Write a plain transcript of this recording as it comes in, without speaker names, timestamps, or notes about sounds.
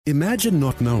Imagine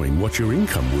not knowing what your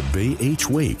income would be each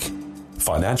week.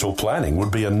 Financial planning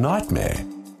would be a nightmare.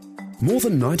 More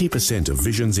than 90% of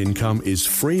Vision's income is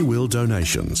free will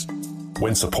donations.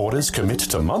 When supporters commit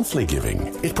to monthly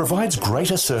giving, it provides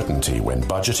greater certainty when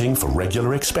budgeting for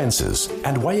regular expenses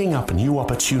and weighing up new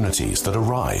opportunities that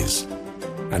arise.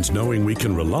 And knowing we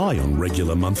can rely on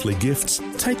regular monthly gifts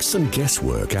takes some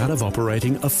guesswork out of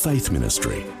operating a faith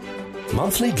ministry.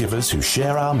 Monthly givers who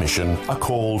share our mission are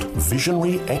called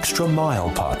Visionary Extra Mile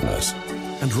Partners.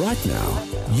 And right now,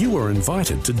 you are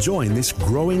invited to join this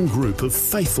growing group of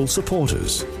faithful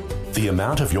supporters. The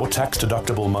amount of your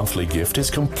tax-deductible monthly gift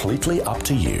is completely up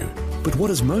to you. But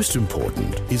what is most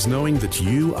important is knowing that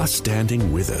you are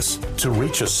standing with us to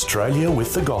reach Australia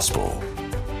with the gospel.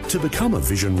 To become a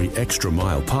Visionary Extra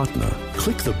Mile partner,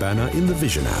 click the banner in the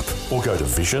Vision app or go to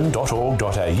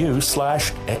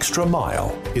vision.org.au/extra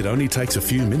mile. It only takes a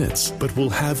few minutes, but will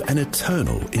have an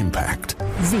eternal impact.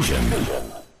 Vision.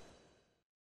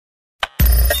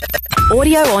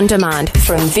 Audio on demand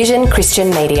from Vision Christian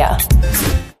Media.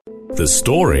 The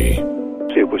story.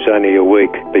 It was only a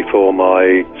week before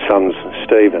my son's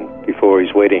Stephen, before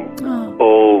his wedding.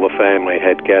 All the family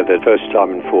had gathered, first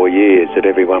time in 4 years that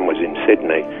everyone was in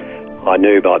Sydney. I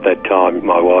knew by that time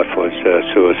my wife was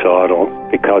suicidal.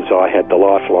 Because I had the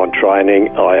Lifeline training,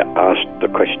 I asked the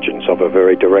questions of her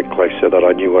very directly so that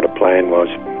I knew what her plan was.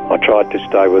 I tried to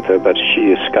stay with her, but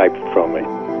she escaped from me.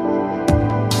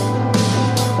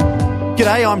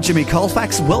 G'day, I'm Jimmy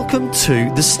Colfax. Welcome to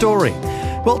The Story.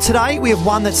 Well, today we have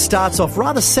one that starts off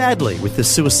rather sadly with the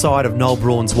suicide of Noel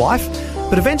Braun's wife,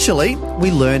 but eventually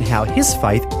we learn how his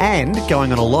faith and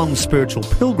going on a long spiritual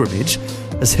pilgrimage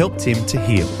has helped him to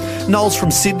heal. Noel's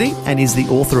from Sydney and is the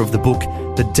author of the book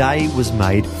The Day Was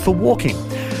Made for Walking.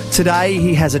 Today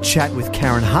he has a chat with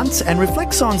Karen Hunt and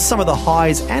reflects on some of the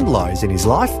highs and lows in his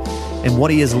life and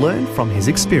what he has learned from his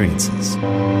experiences.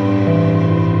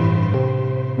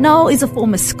 Noel is a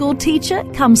former school teacher,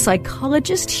 come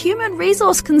psychologist, human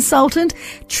resource consultant,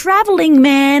 travelling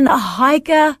man, a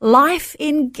hiker, life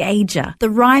engager,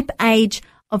 the ripe age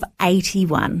of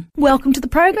 81. Welcome to the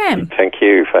program. Thank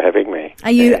you for having me.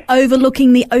 Are you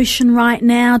overlooking the ocean right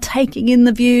now, taking in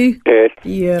the view? Yes.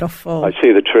 Beautiful. I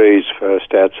see the trees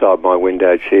first outside my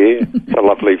windows here. It's a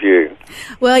lovely view.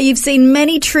 Well, you've seen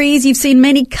many trees, you've seen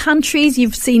many countries,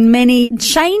 you've seen many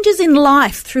changes in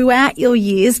life throughout your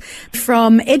years,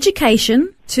 from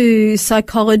education to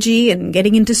psychology and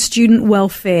getting into student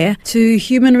welfare to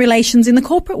human relations in the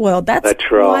corporate world. That's right.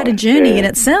 Quite a journey in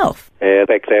itself. Yeah,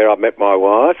 back there I met my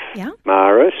wife,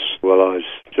 Maris, while I was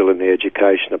still in the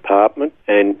education department,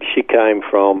 and she came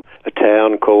from a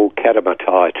town called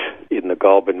Catamatite in the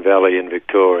Goulburn Valley in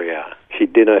Victoria. She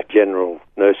did a general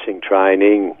nursing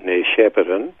training near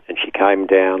Shepparton, and she came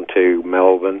down to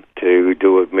Melbourne to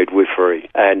do a midwifery.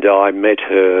 And I met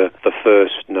her the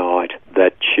first night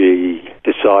that she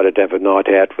decided to have a night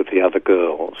out with the other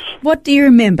girls. What do you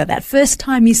remember that first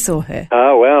time you saw her?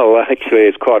 Oh, well, actually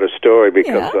it's quite a story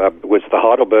because it was the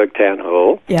Heidelberg Town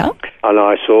Hall. Yeah. And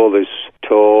I saw this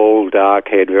tall,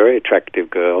 dark-haired, very attractive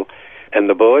girl, and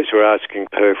the boys were asking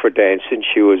her for a dance, and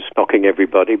she was knocking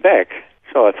everybody back.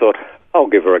 So I thought, I'll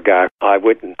give her a go. I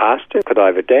went and asked her, could I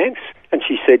have a dance? And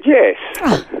she said yes.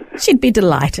 Oh, she'd be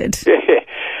delighted. Yeah.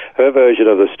 Her version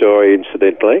of the story,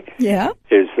 incidentally,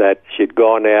 is that she'd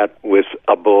gone out with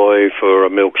a boy for a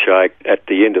milkshake at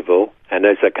the interval, and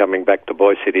as they're coming back, the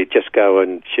boy said he'd just go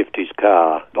and shift his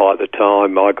car. By the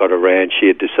time I got around, she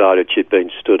had decided she'd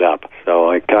been stood up, so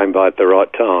I came by at the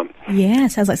right time. Yeah,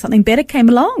 sounds like something better came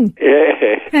along.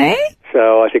 Yeah. Hey?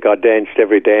 So I think I danced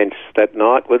every dance that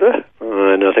night with her,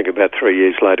 and I think about 3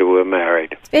 years later we were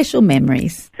married. Special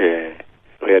memories. Yeah.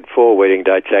 We had 4 wedding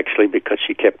dates, actually, because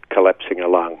she kept collapsing her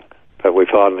lung. But we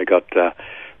finally got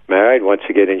married once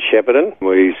again in Shepparton.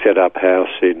 We set up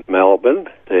house in Melbourne.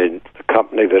 Then the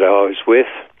company that I was with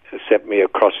sent me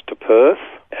across to Perth.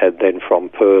 And then from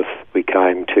Perth, we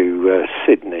came to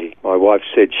Sydney. My wife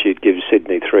said she'd give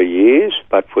Sydney 3 years,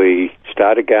 but we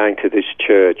started going to this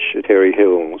church at Terry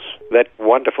Hills. That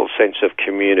wonderful sense of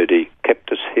community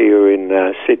kept us here in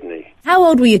Sydney. How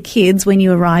old were your kids when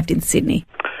you arrived in Sydney?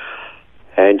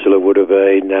 Angela would have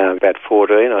been about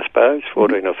 14, I suppose,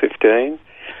 14 or 15.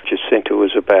 Jacinta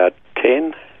was about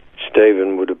 10.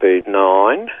 Stephen would have been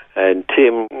 9. And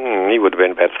Tim, he would have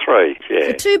been about 3, yeah.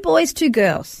 So 2 boys, 2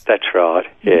 girls. That's right,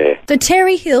 yeah. So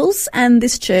Terry Hills and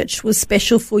this church was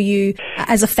special for you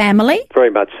as a family?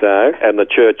 Very much so, and the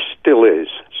church still is.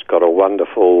 It's got a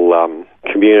wonderful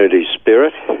community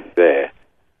spirit there.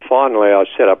 Finally, I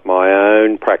set up my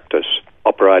own practice,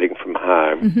 operating from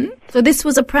home. Mm-hmm. So this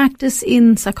was a practice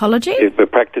in psychology? It's a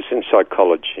practice in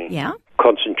psychology. Yeah.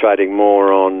 concentrating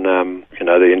more on,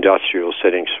 the industrial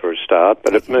settings for a start,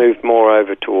 but it moved more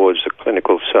over towards the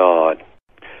clinical side.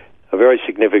 A very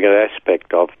significant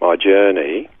aspect of my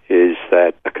journey is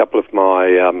that a couple of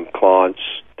my clients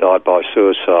died by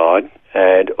suicide,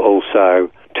 and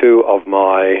also 2 of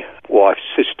my wife's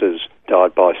sisters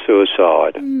died by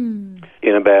suicide.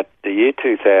 In about the year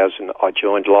 2000, I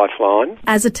joined Lifeline.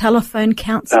 As a telephone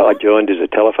counsellor? I joined as a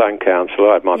telephone counsellor.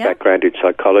 I had my background in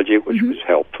psychology, which was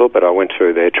helpful, but I went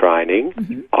through their training.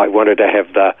 I wanted to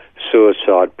have the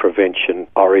suicide prevention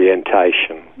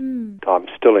orientation. I'm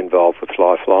still involved with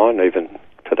Lifeline, even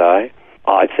today.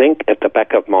 I think at the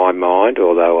back of my mind,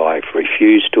 although I've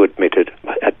refused to admit it,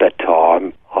 at that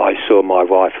time, I saw my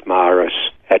wife, Maris,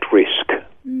 at risk.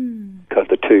 Because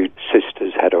the 2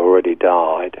 sisters had already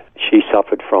died. She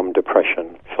suffered from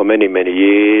depression for many, many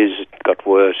years. It got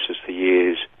worse as the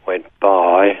years went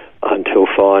by, until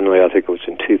finally, I think it was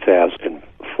in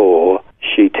 2004,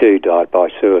 she too died by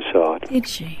suicide. Did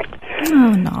she?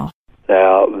 Oh, no.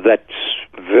 Now, that's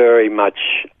very much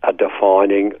a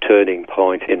defining turning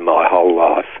point in my whole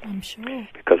life. I'm sure.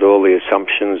 Because all the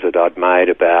assumptions that I'd made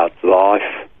about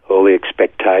life, all the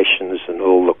expectations and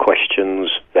all the questions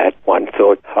that one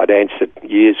thought I'd answered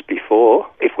years before,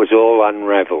 it was all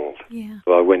unravelled. Yeah.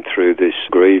 So I went through this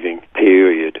grieving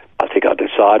period. I think I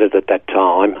decided at that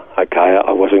time,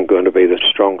 I wasn't going to be the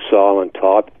strong, silent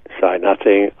type, say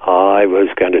nothing. I was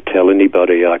going to tell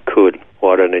anybody I could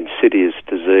what an insidious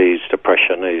disease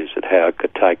depression is, and how it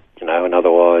could take, an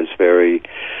otherwise very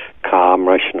calm,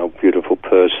 rational, beautiful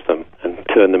person and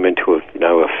turn them into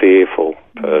a fearful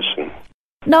person.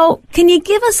 Noel, can you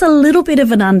give us a little bit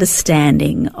of an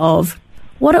understanding of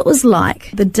what it was like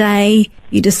the day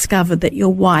you discovered that your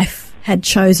wife had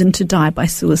chosen to die by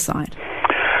suicide?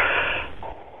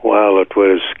 Well, it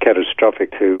was catastrophic,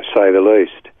 to say the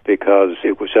least, because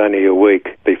it was only a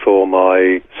week before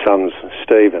my son's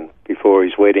Stephen, before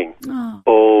his wedding. Oh.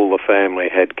 All the family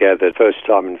had gathered, first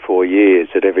time in 4 years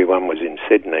that everyone was in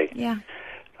Sydney. Yeah.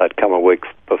 They'd come a week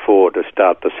before to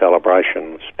start the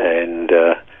celebrations, and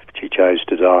she chose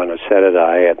to die on a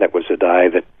Saturday, and that was the day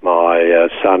that my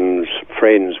son's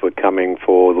friends were coming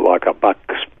for like a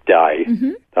Bucks day.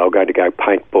 They were going to go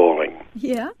paintballing.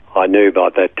 Yeah. I knew by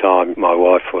that time my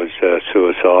wife was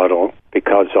suicidal.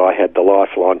 Because I had the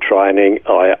Lifeline training,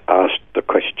 I asked the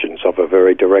questions of her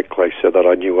very directly so that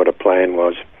I knew what her plan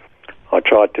was. I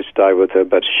tried to stay with her,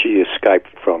 but she escaped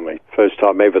from me. First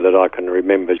time ever that I can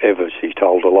remember ever she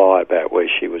told a lie about where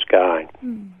she was going.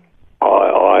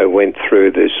 I went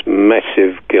through this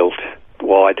massive guilt.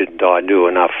 Why didn't I do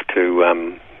enough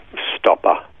to stop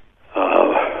her?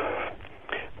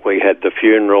 We had the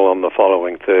funeral on the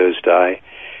following Thursday,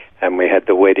 and we had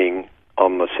the wedding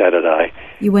on the Saturday.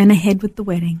 You went ahead with the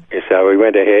wedding? So we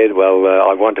went ahead. Well,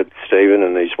 I wanted Stephen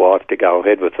and his wife to go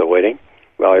ahead with the wedding.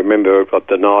 I remember at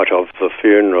the night of the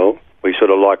funeral, we sort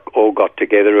of all got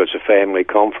together as a family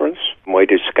conference, and we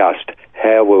discussed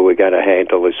how we were going to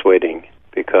handle this wedding,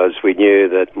 because we knew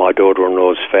that my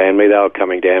daughter-in-law's family, they were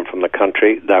coming down from the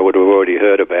country. They would have already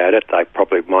heard about it. They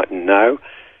probably mightn't know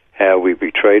how we'd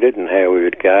be treated and how we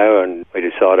would go, and we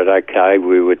decided,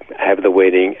 we would have the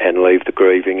wedding and leave the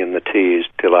grieving and the tears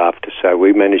till after. So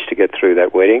we managed to get through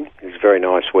that wedding. It was a very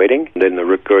nice wedding. And then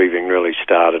the grieving really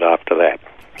started after that.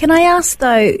 Can I ask,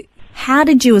 though, how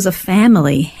did you as a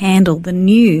family handle the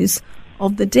news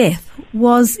of the death?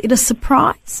 Was it a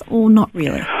surprise or not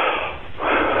really?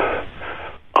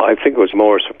 I think it was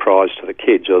more a surprise to the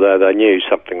kids, although they knew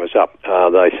something was up.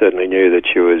 They certainly knew that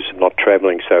she was not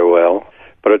travelling so well.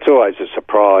 But it's always a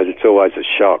surprise, it's always a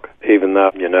shock. Even though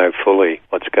you know fully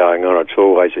what's going on, it's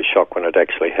always a shock when it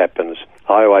actually happens.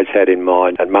 I always had in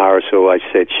mind, and Maris always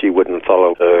said she wouldn't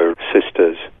follow her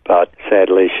sisters, but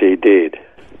sadly she did.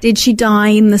 Did she die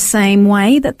in the same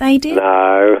way that they did?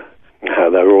 No,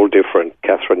 they were all different.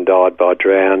 Catherine died by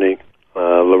drowning,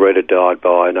 Loretta died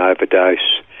by an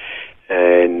overdose,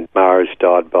 and Maris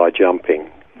died by jumping.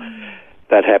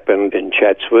 That happened in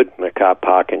Chatswood, in a car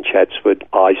park in Chatswood.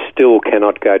 I still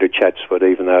cannot go to Chatswood,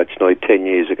 even though it's nearly 10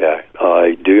 years ago.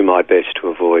 I do my best to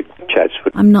avoid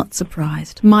Chatswood. I'm not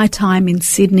surprised. My time in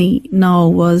Sydney,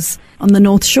 Noel, was on the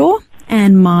North Shore,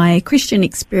 and my Christian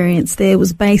experience there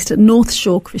was based at North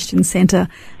Shore Christian Centre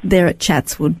there at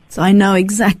Chatswood. So I know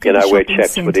exactly the shopping where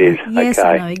Chatswood centre. is? Yes, okay.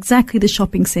 I know exactly the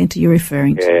shopping centre you're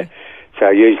referring to. So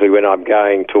usually when I'm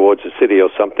going towards the city or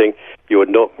something,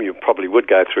 you probably would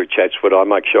go through Chatswood. I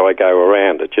make sure I go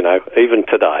around it, even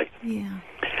today. Yeah.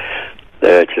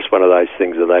 It's just one of those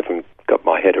things that I haven't got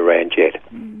my head around yet.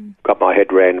 Got my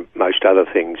head around most other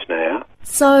things now.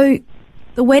 So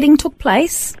The wedding took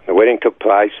place? The wedding took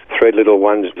place. 3 little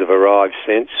ones have arrived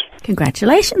since.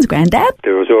 Congratulations, Grandad.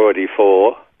 There was already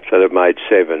 4, so they've made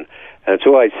 7. And it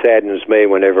always saddens me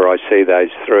whenever I see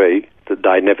those 3 that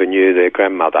they never knew their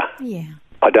grandmother. Yeah.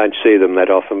 I don't see them that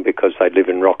often because they live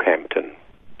in Rockhampton.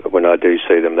 But when I do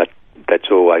see them, that's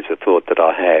always a thought that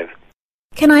I have.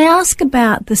 Can I ask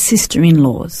about the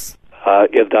sister-in-laws?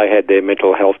 Yeah, they had their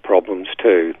mental health problems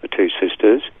too, the 2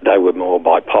 sisters. They were more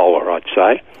bipolar, I'd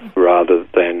say, rather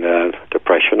than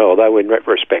depression. Although in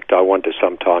retrospect, I wonder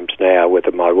sometimes now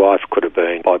whether my wife could have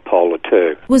been bipolar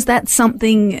too. Was that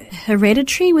something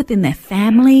hereditary within their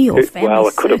family or family Well,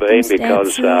 it could have been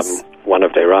because one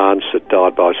of their aunts had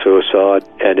died by suicide,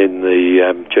 and in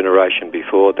the generation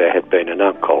before there had been an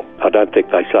uncle. I don't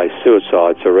think they say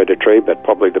suicide's hereditary, but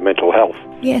probably the mental health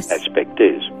aspect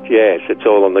is. Yes, it's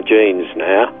all on the genes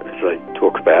now, as they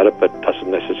talk about it, but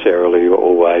doesn't necessarily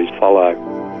always follow.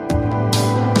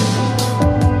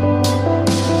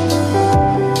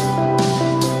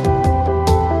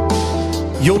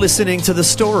 You're listening to The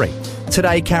Story.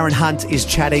 Today, Karen Hunt is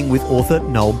chatting with author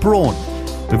Noel Braun.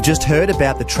 We've just heard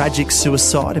about the tragic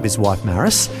suicide of his wife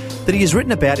Maris that he has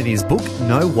written about in his book,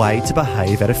 No Way to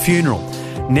Behave at a Funeral.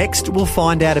 Next, we'll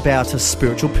find out about a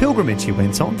spiritual pilgrimage he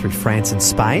went on through France and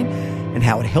Spain and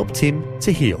how it helped him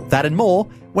to heal. That and more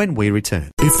when we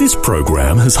return. If this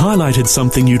program has highlighted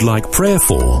something you'd like prayer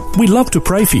for, we'd love to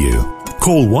pray for you.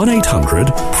 Call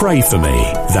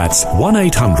 1-800-PRAY-FOR-ME. That's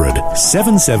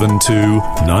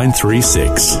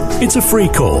 1-800-772-936. It's a free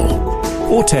call.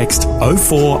 Or text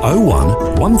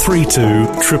 0401 132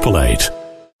 888.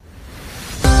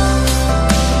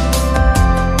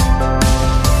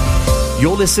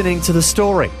 You're listening to The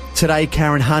Story. Today,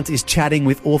 Karen Hunt is chatting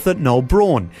with author Noel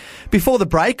Braun. Before the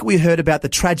break, we heard about the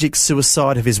tragic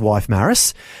suicide of his wife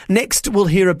Maris. Next, we'll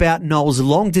hear about Noel's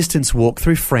long-distance walk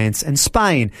through France and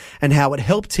Spain and how it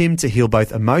helped him to heal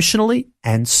both emotionally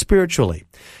and spiritually.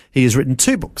 He has written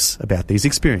 2 books about these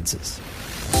experiences.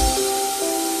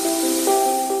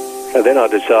 So then I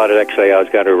decided actually I was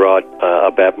going to write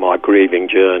about my grieving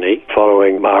journey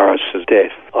following Maris's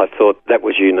death. I thought that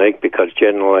was unique because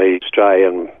generally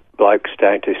Australian blokes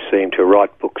don't seem to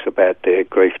write books about their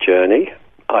grief journey.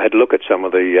 I had a look at some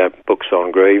of the books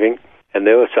on grieving and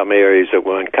there were some areas that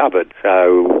weren't covered.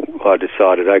 So I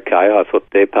decided, okay, I thought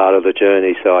they're part of the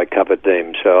journey, so I covered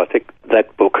them. So I think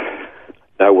that book,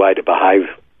 No Way to Behave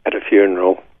at a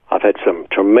Funeral, I've had some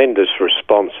tremendous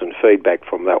response and feedback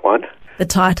from that one. The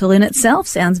title in itself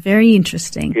sounds very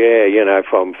interesting. Yeah, you know,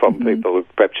 from people who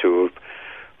perhaps who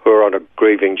are on a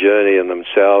grieving journey in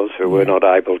themselves, who were not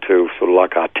able to sort of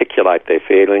like articulate their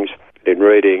feelings. In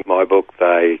reading my book,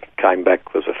 they came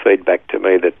back with a feedback to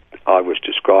me that I was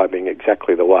describing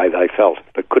exactly the way they felt,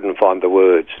 but couldn't find the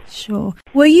words. Sure.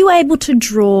 Were you able to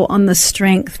draw on the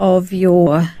strength of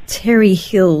your Terry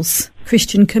Hills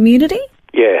Christian community?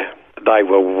 Yeah. They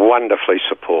were wonderfully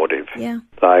supportive. Yeah.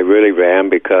 They really ran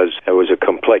because it was a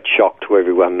complete shock to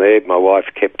everyone there. My wife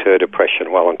kept her depression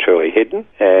well and truly hidden,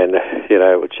 and, you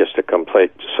know, it was just a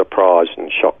complete surprise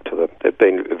and shock to them. They've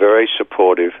been very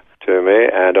supportive to me,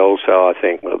 and also I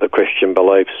think the Christian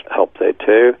beliefs helped there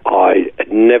too. I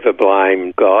never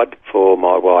blamed God for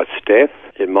my wife's death.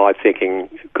 In my thinking,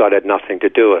 God had nothing to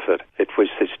do with it. It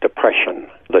was this depression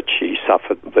that she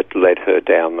suffered that led her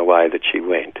down the way that she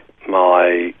went.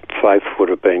 My faith would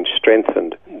have been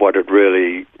strengthened. What it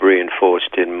really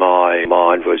reinforced in my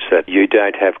mind was that you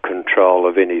don't have control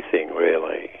of anything,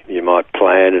 really. You might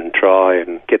plan and try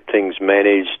and get things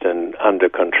managed and under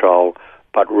control,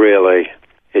 but really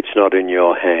it's not in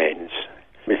your hands.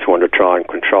 If you want to try and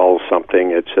control something,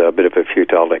 it's a bit of a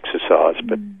futile exercise,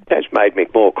 but it's made me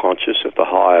more conscious of the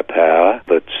higher power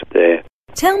that's there.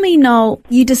 Tell me, Noel,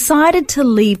 you decided to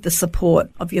leave the support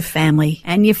of your family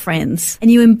and your friends, and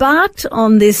you embarked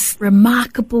on this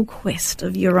remarkable quest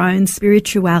of your own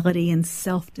spirituality and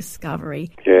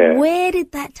self-discovery. Yeah. Where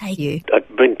did that take you? I've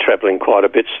been travelling quite a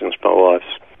bit since my wife's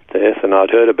death, and I'd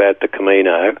heard about the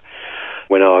Camino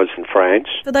when I was in France.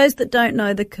 For those that don't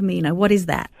know the Camino, what is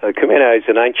that? The Camino is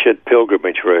an ancient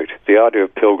pilgrimage route. The idea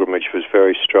of pilgrimage was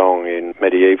very strong in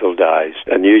medieval days,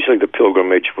 and usually the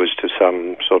pilgrimage was to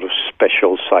some sort of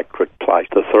special sacred place.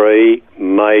 The 3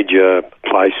 major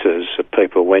places that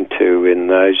people went to in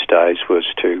those days was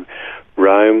to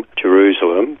Rome,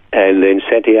 Jerusalem, and then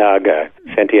Santiago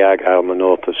on the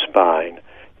north of Spain.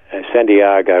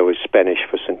 Santiago was Spanish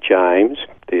for St. James,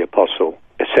 the Apostle.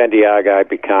 Santiago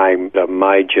became a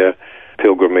major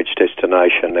pilgrimage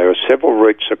destination. There are several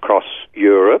routes across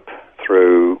Europe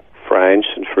through France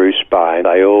and through Spain.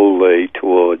 They all lead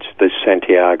towards this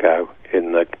Santiago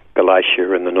in the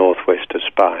Galicia in the northwest of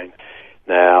Spain.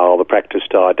 Now, the practice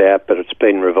died out, but it's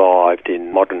been revived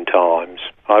in modern times.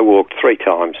 I walked 3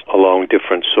 times along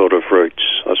different sort of routes.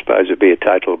 I suppose it'd be a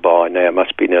total by now,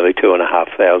 must be nearly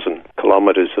 2,500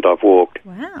 kilometres that I've walked.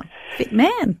 Wow, fit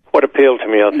man. What appealed to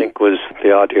me, I think, was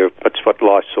the idea of that's what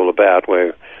life's all about.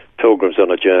 We're pilgrims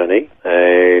on a journey,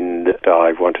 and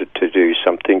I wanted to do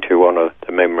something to honour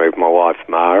the memory of my wife,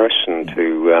 Maris, and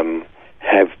to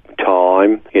have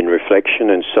time in reflection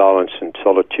and silence and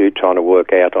solitude, trying to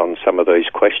work out on some of these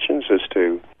questions as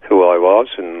to who I was.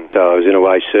 And so I was in a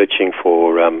way searching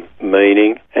for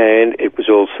meaning, and it was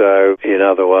also in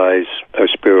other ways a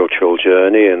spiritual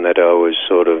journey, in that I was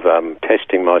sort of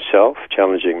testing myself,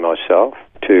 challenging myself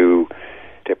to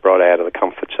step right out of the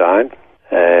comfort zone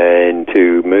and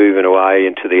to move in a way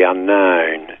into the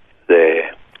unknown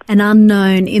there. An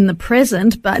unknown in the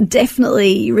present, but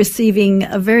definitely receiving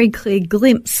a very clear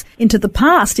glimpse into the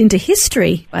past, into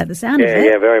history, by the sound of it.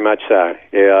 Yeah, very much so.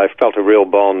 Yeah, I felt a real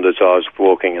bond as I was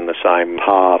walking in the same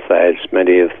path as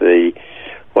many of the,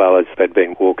 as they'd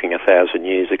been walking 1,000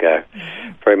 years ago.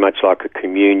 Very much like a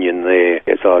communion there.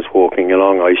 As I was walking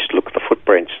along, I used to look at the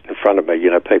footprints in front of me. You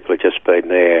know, people had just been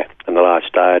there in the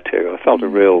last day or two. I felt a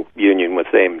real union with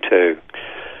them too.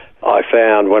 I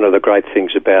found one of the great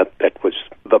things about that was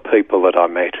the people that I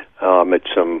met. I met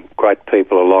some great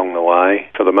people along the way.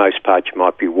 For the most part, you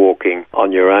might be walking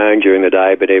on your own during the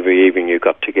day, but every evening you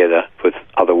got together with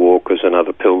other walkers and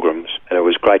other pilgrims, and it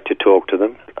was great to talk to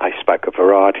them. I spoke a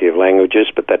variety of languages,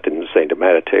 but that didn't seem to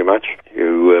matter too much.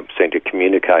 You seemed to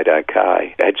communicate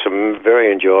okay. I had some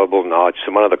very enjoyable nights,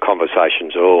 and one of the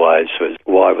conversations always was,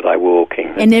 why were they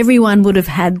walking? And everyone would have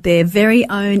had their very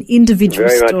own individual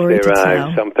story to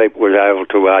tell. Some people were able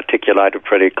to articulate it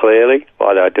pretty clearly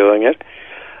why they were doing it.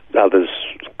 Others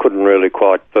couldn't really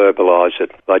quite verbalise it.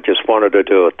 They just wanted to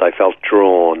do it. They felt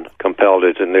drawn, compelled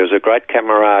it, and there was a great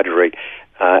camaraderie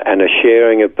and a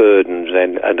sharing of burdens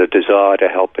and a desire to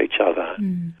help each other.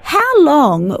 How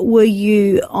long were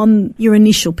you on your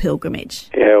initial pilgrimage?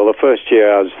 Yeah, well, the first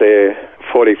year I was there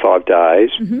 45 days.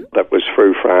 That was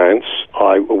through France.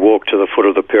 I walked to the foot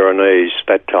of the Pyrenees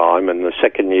that time, and the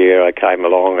second year I came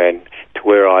along and to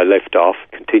where I left off,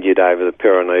 continued over the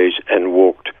Pyrenees and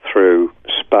walked through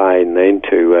Spain then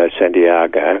to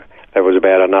Santiago. That was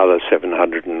about another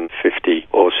 750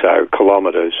 or so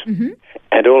kilometres.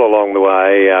 And all along the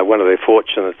way, one of the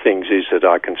fortunate things is that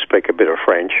I can speak a bit of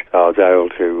French. I was able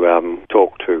to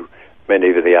talk to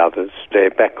many of the others. Their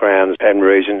backgrounds and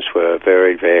reasons were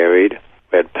very varied.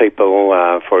 We had people,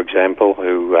 for example,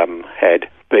 who had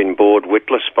been bored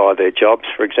witless by their jobs,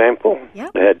 for example.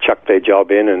 Yep. They had chucked their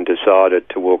job in and decided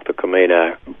to walk the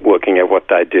Camino, working at what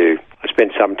they do. I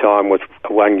spent some time with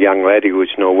one young lad who was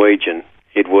Norwegian.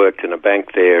 He'd worked in a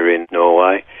bank there in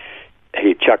Norway.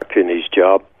 He chucked in his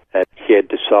job, and he had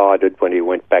decided when he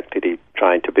went back that he'd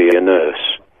train to be a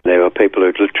nurse. There were people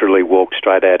who'd literally walked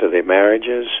straight out of their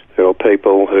marriages. There were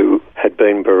people who had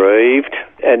been bereaved.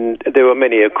 And there were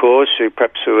many, of course, who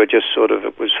were just sort of,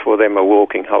 it was for them a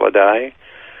walking holiday.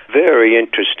 Very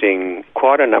interesting,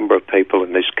 quite a number of people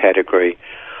in this category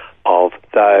of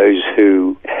those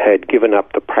who had given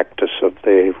up the practice of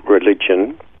their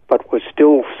religion but were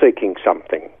still seeking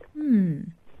something.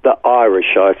 The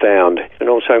Irish, I found, and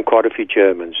also quite a few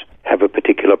Germans, have a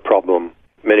particular problem.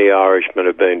 Many Irishmen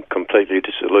have been completely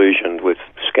disillusioned with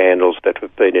scandals that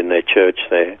have been in their church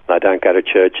there. They don't go to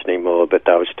church anymore, but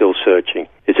they were still searching.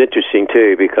 It's interesting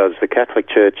too because the Catholic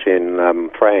Church in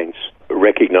France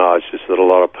recognises that a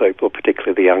lot of people,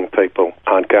 particularly the young people,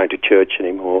 aren't going to church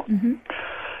anymore.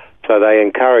 So they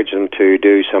encourage them to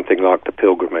do something like the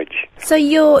pilgrimage. So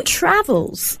your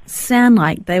travels sound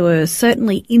like they were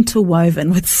certainly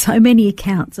interwoven with so many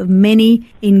accounts of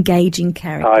many engaging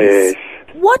characters. Oh, yes.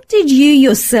 What did you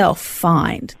yourself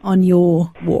find on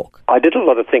your walk? I did a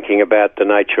lot of thinking about the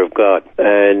nature of God,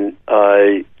 and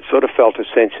I sort of felt a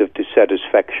sense of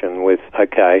dissatisfaction with,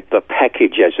 the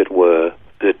package, as it were,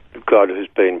 that God has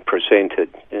been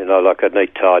presented, like a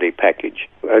neat, tidy package.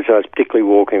 As I was particularly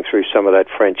walking through some of that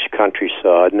French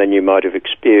countryside, and then you might have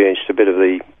experienced a bit of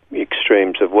the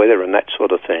extremes of weather and that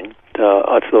sort of thing,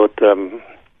 I thought, you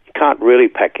can't really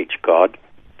package God.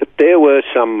 But there were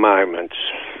some moments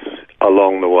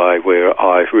along the way where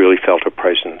I really felt a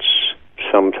presence,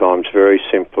 sometimes very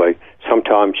simply,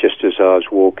 sometimes just as I was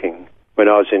walking. When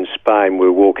I was in Spain, we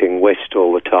were walking west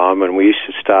all the time, and we used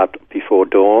to start before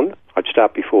dawn. I'd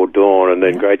start before dawn, and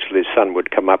then gradually the sun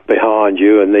would come up behind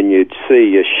you, and then you'd see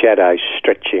your shadow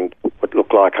stretching what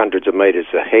looked like hundreds of metres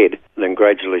ahead, and then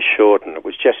gradually shorten. It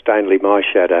was just only my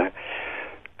shadow.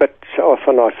 But so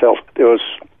often I felt there was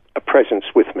a presence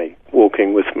with me,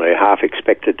 walking with me, half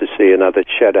expected to see another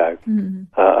shadow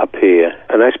appear.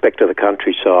 An aspect of the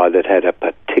countryside that had a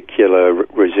particular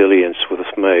resilience with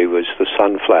me was the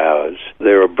sunflowers.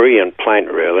 They're a brilliant plant,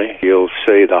 really. You'll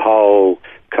see the whole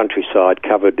countryside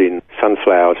covered in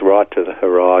sunflowers right to the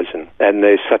horizon, and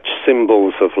they're such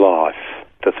symbols of life.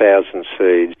 The 1,000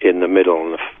 seeds in the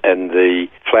middle, and the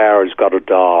flower has got to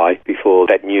die before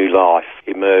that new life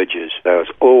emerges. So I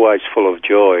was always full of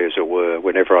joy, as it were,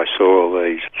 whenever I saw all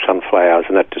these sunflowers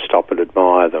and had to stop and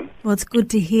admire them. Well, it's good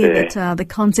to hear that the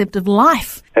concept of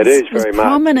life was very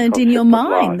prominent in your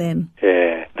mind then.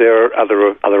 Yeah. There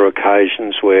are other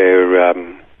occasions where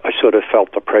I sort of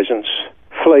felt the presence.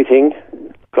 Fleeting.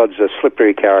 God's a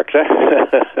slippery character.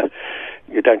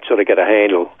 You don't sort of get a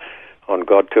handle on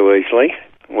God too easily.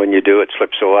 When you do, it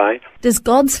slips away. Does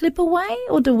God slip away,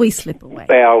 or do we slip away?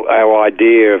 Our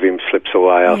idea of him slips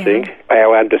away, I think.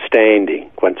 Our understanding.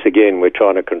 Once again, we're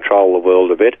trying to control the world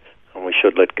a bit, and we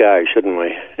should let go, shouldn't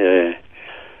we? Yeah.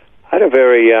 I had a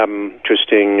very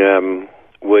interesting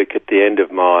week at the end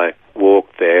of my walk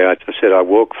there. As I said, I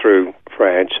walked through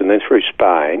France and then through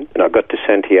Spain, and I got to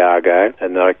Santiago,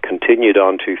 and I continued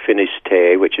on to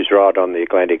Finisterre, which is right on the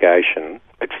Atlantic Ocean.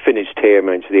 But Finisterre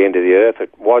means the end of the earth.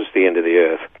 It was the end of the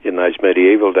earth in those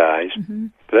medieval days. Mm-hmm.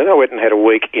 But then I went and had a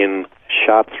week in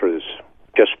Chartres,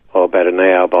 just about an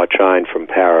hour by train from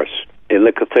Paris. In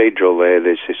the cathedral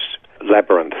there's this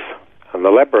labyrinth, and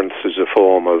the labyrinth is a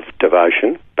form of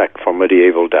devotion back from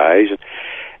medieval days.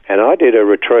 And I did a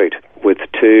retreat with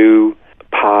two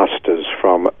pastors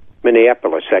from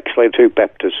Minneapolis, actually, two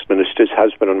Baptist ministers,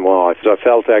 husband and wife. I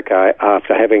felt okay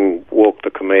after having walked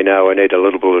the Camino. I need a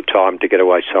little bit of time to get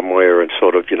away somewhere and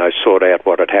sort out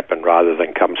what had happened rather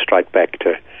than come straight back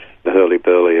to the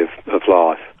hurly-burly of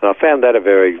life. And I found that a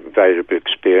very valuable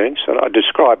experience, and I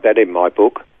described that in my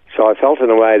book. So I felt in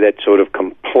a way that sort of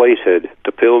completed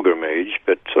the pilgrimage,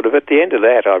 but sort of at the end of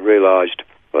that I realised,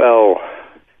 well,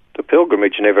 the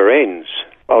pilgrimage never ends.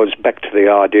 I was back to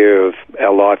the idea of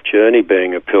our life journey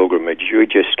being a pilgrimage. You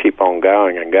just keep on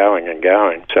going and going and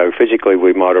going. So physically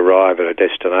we might arrive at a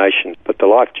destination, but the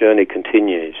life journey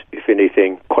continues. If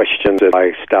anything, questions that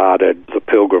I started the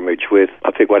pilgrimage with,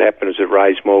 I think what happened is it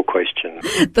raised more questions.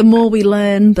 The more we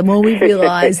learn, the more we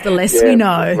realise, the less we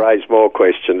know. Raised more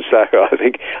questions. So I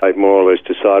think I more or less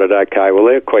decided, okay, well,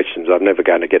 there are questions I'm never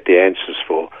going to get the answers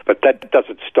for, but that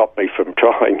doesn't stop me from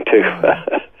trying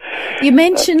to. You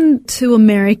mentioned two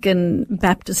American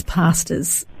Baptist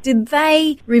pastors. Did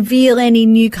they reveal any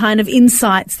new kind of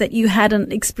insights that you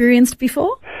hadn't experienced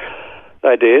before?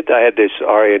 They did. They had this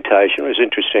orientation. It was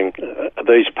interesting.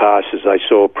 These pastors, they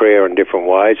saw prayer in different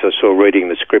ways. They saw reading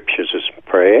the scriptures as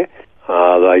prayer.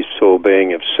 They saw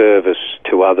being of service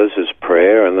to others as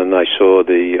prayer, and then they saw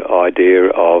the idea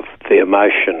of the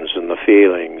emotions and the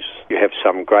feelings. You have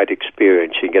some great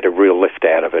experience, you get a real lift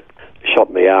out of it. Shot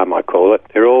in the arm, I call it.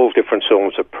 They're all different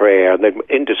forms of prayer, and then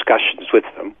in discussions with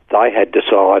them, they had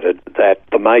decided that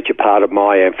the major part of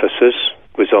my emphasis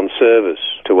was on service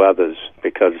to others,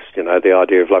 because, the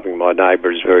idea of loving my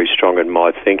neighbour is very strong in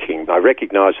my thinking. I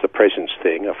recognise the presence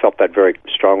thing. I felt that very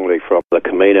strongly from the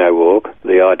Camino walk,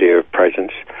 the idea of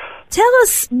presence. Tell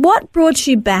us what brought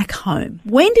you back home.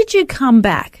 When did you come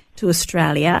back to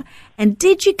Australia, and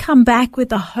did you come back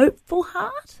with a hopeful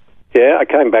heart? Yeah, I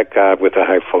came back with a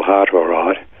hopeful heart, all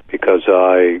right, because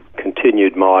I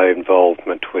continued my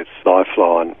involvement with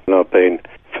Lifeline. And I've been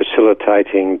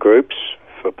facilitating groups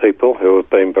for people who have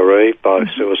been bereaved by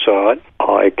suicide.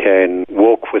 I can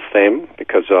walk with them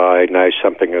because I know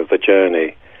something of the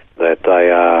journey that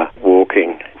they are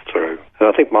walking through. And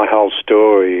I think my whole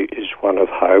story is one of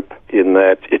hope in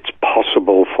that it's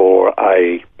possible for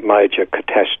a major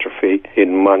catastrophe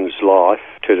in one's life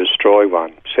to destroy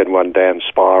one, send one down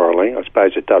spiralling. I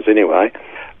suppose it does anyway.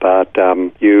 But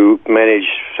you manage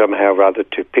somehow or other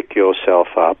to pick yourself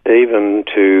up, even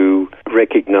to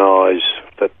recognise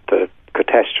that the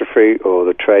catastrophe or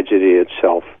the tragedy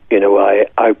itself, in a way,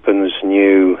 opens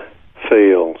new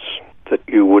fields that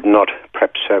you would not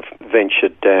perhaps have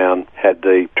ventured down had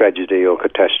the tragedy or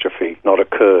catastrophe not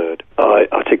occurred.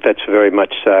 I think that's very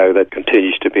much so. That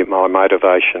continues to be my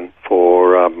motivation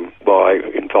for my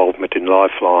involvement in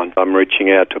Lifeline. I'm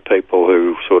reaching out to people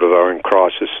who sort of are in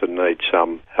crisis and need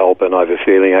some help, and I'm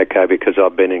feeling okay because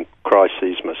I've been in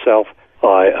crises myself.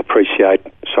 I appreciate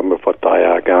some of what they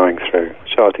are going through.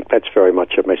 So I think that's very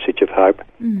much a message of hope.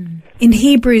 In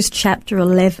Hebrews chapter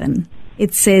 11,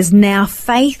 it says, now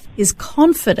faith is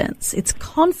confidence. It's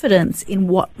confidence in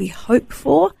what we hope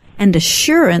for and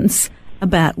assurance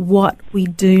about what we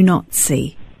do not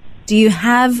see. Do you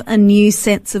have a new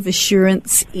sense of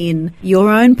assurance in your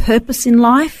own purpose in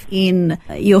life, in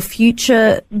your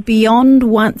future beyond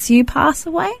once you pass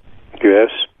away?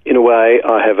 Yes. In a way,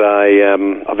 I have a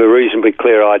reasonably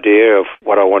clear idea of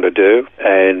what I want to do,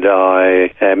 and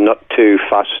I am not too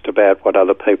fussed about what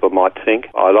other people might think.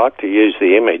 I like to use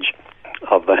the image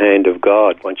of the hand of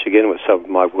God, once again, with some of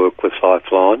my work with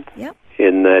Lifeline. Yep.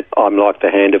 In that I'm like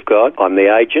the hand of God. I'm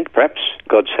the agent, perhaps.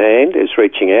 God's hand is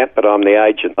reaching out, but I'm the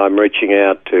agent. I'm reaching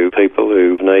out to people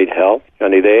who need help.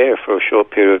 Only there for a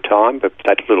short period of time, but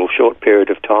that little short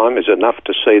period of time is enough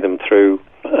to see them through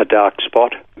a dark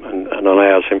spot and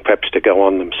allows them perhaps to go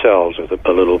on themselves with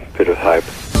a little bit of hope.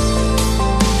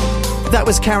 That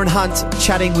was Karen Hunt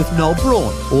chatting with Noel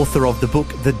Braun, author of the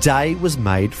book The Day Was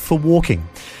Made for Walking.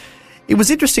 It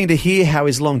was interesting to hear how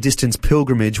his long-distance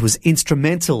pilgrimage was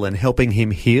instrumental in helping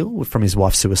him heal from his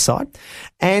wife's suicide,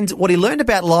 and what he learned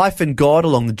about life and God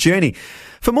along the journey.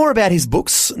 For more about his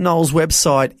books, Noel's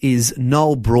website is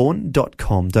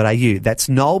noelbraun.com.au. That's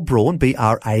Noel Braun,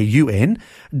 BRAUN.com.au.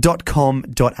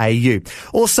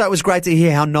 Also, it was great to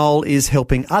hear how Noel is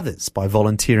helping others by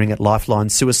volunteering at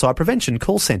Lifeline's Suicide Prevention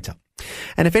Call Centre.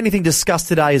 And if anything discussed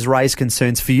today has raised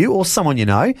concerns for you or someone you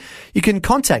know, you can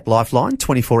contact Lifeline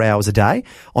 24 hours a day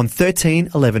on 13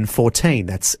 11 14.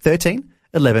 That's 13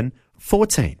 11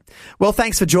 14. Well,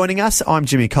 thanks for joining us. I'm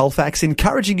Jimmy Colfax,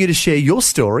 encouraging you to share your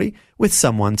story with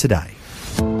someone today.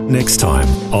 Next time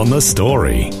on The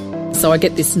Story. So I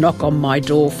get this knock on my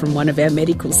door from one of our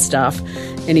medical staff,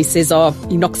 and he says,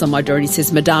 he knocks on my door and he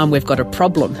says, "Madame, we've got a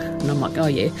problem." And I'm like, "Oh,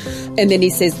 yeah." And then he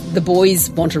says, "The boys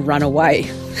want to run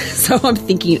away." So I'm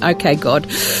thinking, okay, God,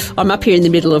 I'm up here in the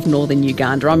middle of northern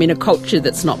Uganda. I'm in a culture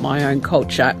that's not my own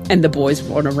culture, and the boys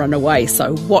want to run away.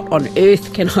 So what on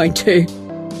earth can I do?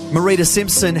 Marita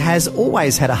Simpson has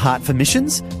always had a heart for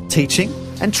missions, teaching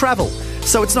and travel.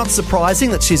 So it's not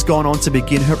surprising that she's gone on to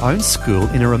begin her own school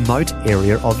in a remote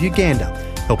area of Uganda,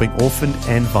 helping orphaned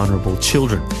and vulnerable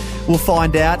children. We'll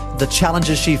find out the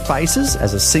challenges she faces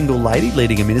as a single lady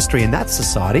leading a ministry in that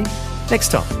society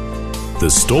next time. The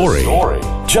Story.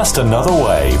 Just another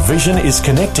way Vision is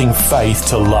connecting faith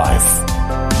to life.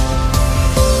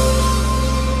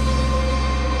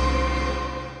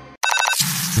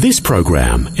 This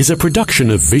program is a production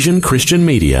of Vision Christian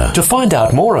Media. To find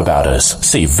out more about us,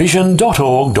 see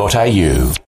vision.org.au.